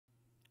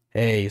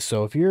Hey,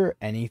 so if you're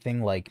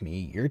anything like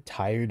me, you're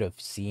tired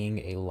of seeing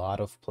a lot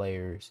of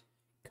players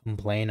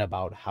complain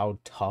about how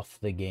tough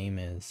the game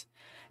is.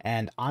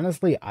 And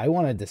honestly, I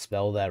want to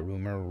dispel that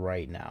rumor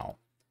right now.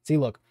 See,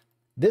 look,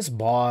 this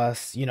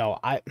boss,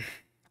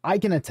 I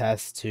can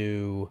attest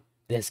to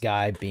this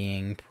guy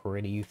being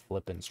pretty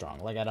flippin'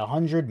 strong. Like at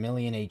 100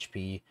 million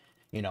HP,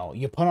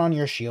 you put on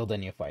your shield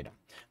and you fight him.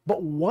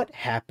 But what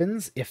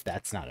happens if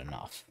that's not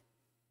enough?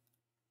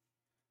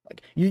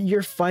 Like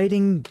you're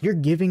fighting, you're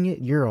giving it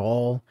your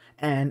all,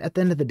 and at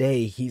the end of the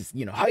day, he's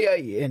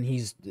hiya, and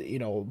he's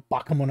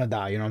bakamona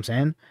da. You know what I'm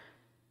saying?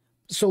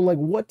 So like,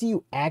 what do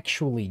you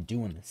actually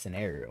do in this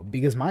scenario?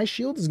 Because my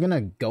shield is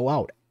gonna go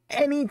out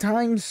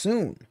anytime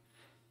soon,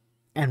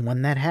 and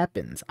when that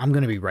happens, I'm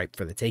gonna be ripe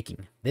for the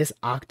taking. This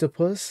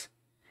octopus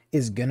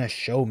is gonna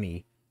show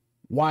me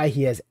why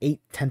he has 8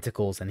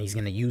 tentacles, and he's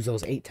gonna use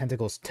those 8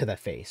 tentacles to the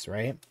face,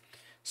 right?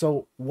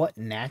 So, what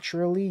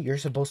naturally you're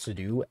supposed to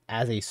do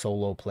as a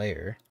solo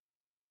player,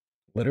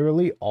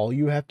 literally all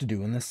you have to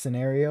do in this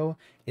scenario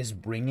is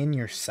bring in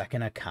your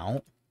second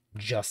account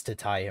just to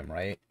tie him,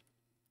 right?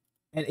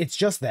 And it's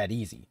just that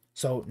easy.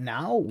 So,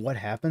 now what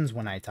happens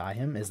when I tie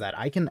him is that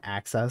I can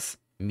access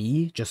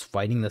me just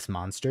fighting this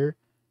monster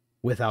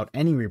without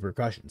any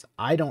repercussions.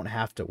 I don't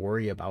have to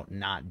worry about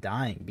not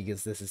dying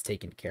because this is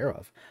taken care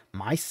of.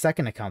 My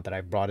second account that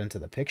I brought into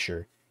the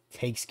picture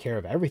takes care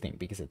of everything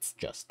because it's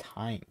just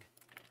tying.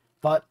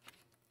 But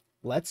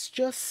let's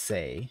just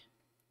say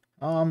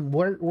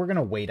we're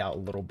gonna wait out a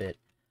little bit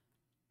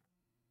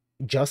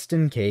just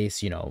in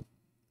case,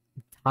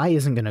 tie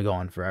isn't gonna go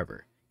on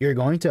forever. You're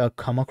going to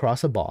come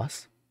across a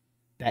boss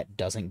that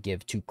doesn't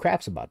give two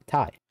craps about a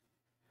tie.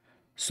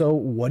 So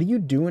what do you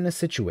do in a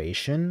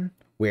situation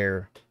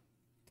where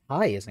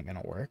tie isn't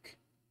gonna work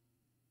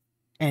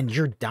and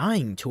you're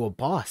dying to a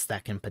boss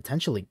that can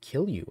potentially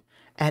kill you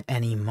at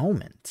any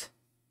moment?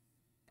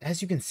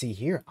 As you can see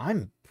here,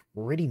 I'm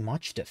pretty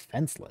much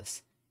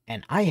defenseless,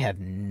 and I have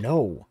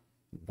no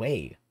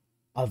way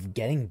of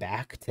getting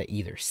back to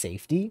either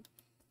safety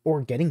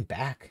or getting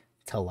back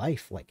to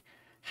life. Like,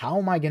 how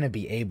am I going to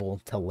be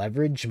able to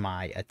leverage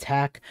my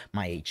attack,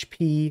 my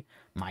HP,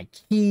 my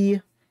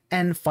ki,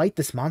 and fight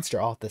this monster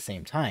all at the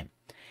same time?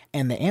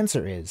 And the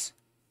answer is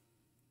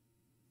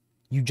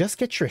you just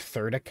get your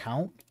third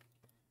account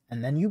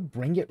and then you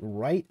bring it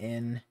right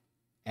in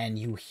and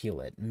you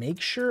heal it. Make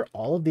sure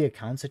all of the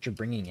accounts that you're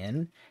bringing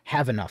in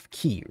have enough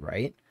ki,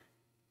 right?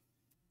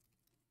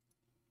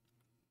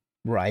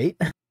 Right?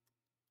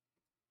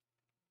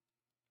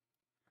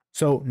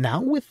 So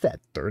now with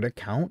that third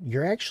account,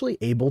 you're actually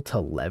able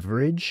to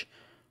leverage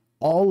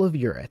all of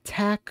your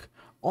attack,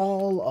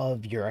 all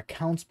of your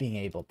accounts being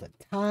able to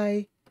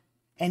tie,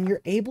 and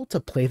you're able to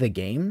play the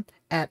game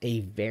at a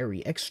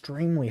very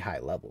extremely high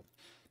level.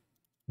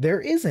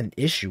 There is an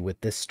issue with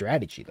this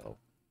strategy though.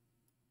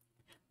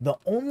 The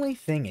only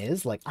thing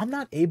is, like, I'm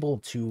not able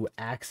to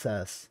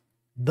access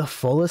the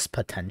fullest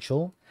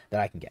potential that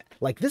I can get.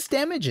 Like, this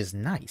damage is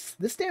nice.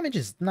 This damage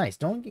is nice.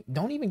 Don't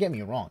even get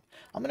me wrong.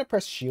 I'm gonna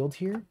press shield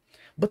here,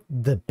 but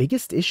the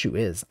biggest issue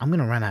is I'm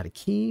gonna run out of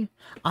ki.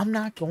 I'm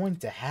not going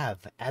to have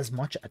as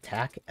much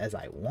attack as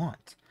I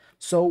want.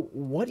 So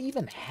what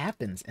even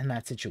happens in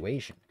that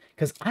situation?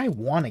 Because I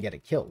want to get a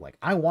kill. Like,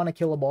 I want to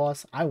kill a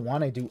boss. I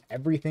want to do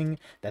everything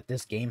that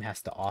this game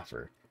has to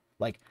offer.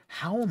 Like,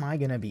 how am I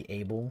gonna be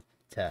able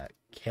to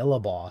kill a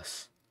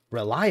boss,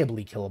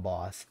 reliably kill a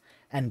boss,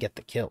 and get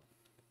the kill?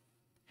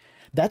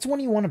 That's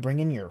when you want to bring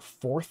in your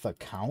fourth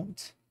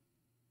account,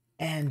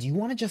 and you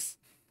want to just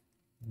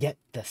get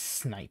the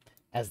snipe,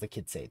 as the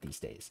kids say these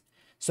days.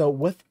 So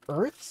with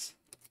Earths,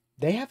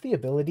 they have the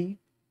ability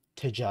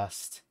to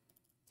just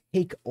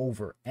take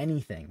over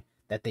anything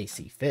that they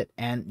see fit,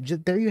 and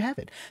there you have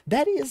it.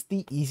 That is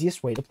the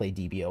easiest way to play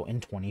DBO in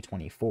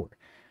 2024.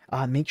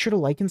 Make sure to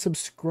like and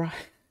subscribe.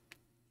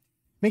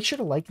 Make sure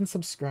to like and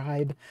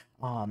subscribe.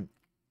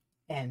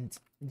 And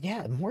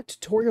yeah, more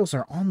tutorials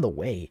are on the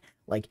way.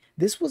 Like,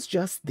 this was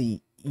just the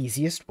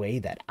easiest way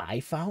that I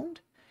found.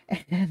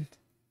 And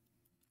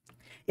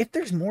if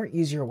there's more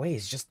easier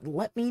ways, just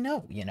let me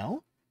know, you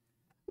know?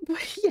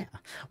 But yeah,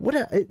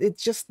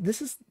 it's just,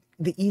 this is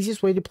the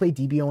easiest way to play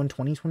DBO in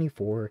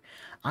 2024.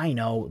 I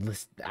know,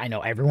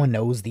 everyone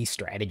knows these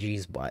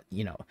strategies, but,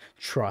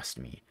 trust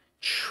me.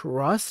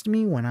 Trust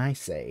me when I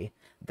say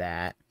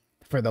that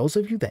for those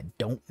of you that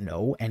don't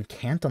know and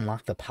can't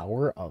unlock the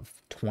power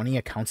of 20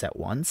 accounts at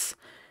once,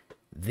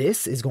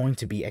 this is going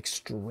to be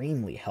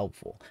extremely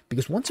helpful.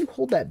 Because once you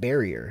hold that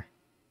barrier,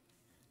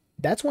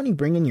 that's when you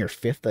bring in your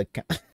fifth account.